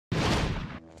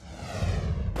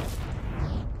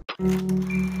There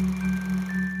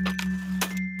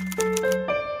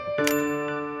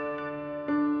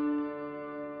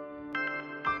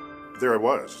I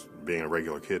was, being a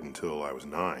regular kid until I was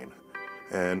 9.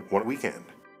 And one weekend,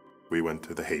 we went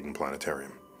to the Hayden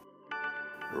Planetarium,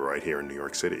 right here in New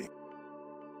York City.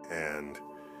 And,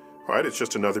 right, it's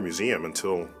just another museum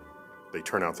until they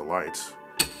turn out the lights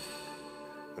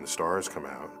and the stars come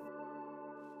out.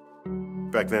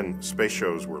 Back then, space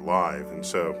shows were live, and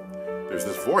so there's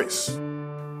this voice.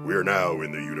 We're now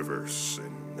in the universe,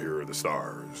 and here are the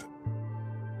stars.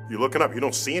 You're looking up, you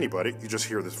don't see anybody, you just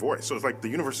hear this voice. So it's like the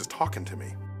universe is talking to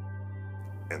me.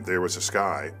 And there was a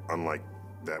sky unlike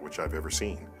that which I've ever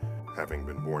seen, having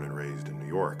been born and raised in New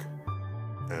York.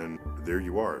 And there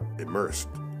you are, immersed,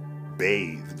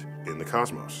 bathed in the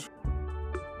cosmos.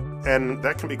 And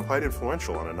that can be quite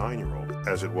influential on a 9-year-old,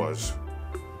 as it was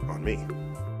on me.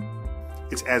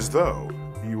 It's as though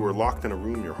you were locked in a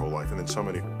room your whole life and then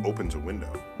somebody opens a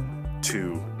window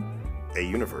to a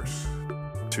universe,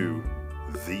 to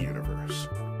the universe.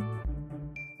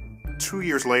 2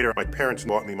 years later, my parents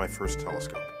bought me my first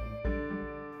telescope.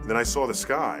 Then I saw the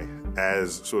sky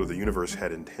as sort of the universe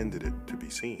had intended it to be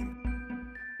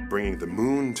seen, bringing the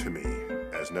moon to me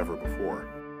as never before.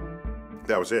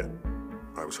 That was it.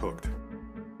 I was hooked.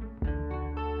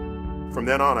 From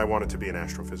then on, I wanted to be an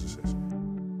astrophysicist.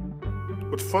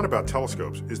 What's fun about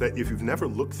telescopes is that if you've never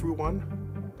looked through one,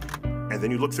 and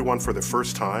then you look through one for the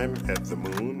first time at the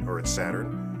moon or at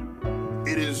Saturn,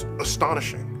 it is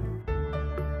astonishing.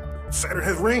 Saturn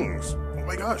has rings. Oh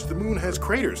my gosh, the moon has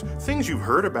craters. Things you've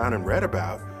heard about and read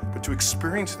about, but to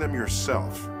experience them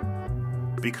yourself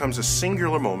becomes a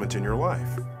singular moment in your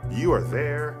life. You are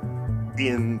there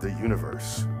in the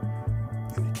universe,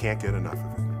 and you can't get enough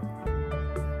of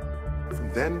it.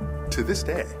 From then to this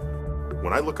day,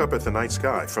 when I look up at the night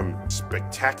sky from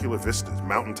spectacular vistas,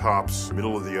 mountaintops,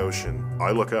 middle of the ocean,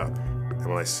 I look up, and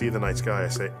when I see the night sky, I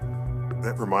say,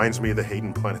 that reminds me of the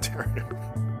Hayden Planetarium.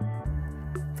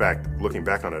 In fact, looking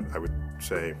back on it, I would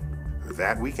say,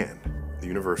 that weekend, the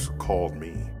universe called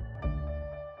me.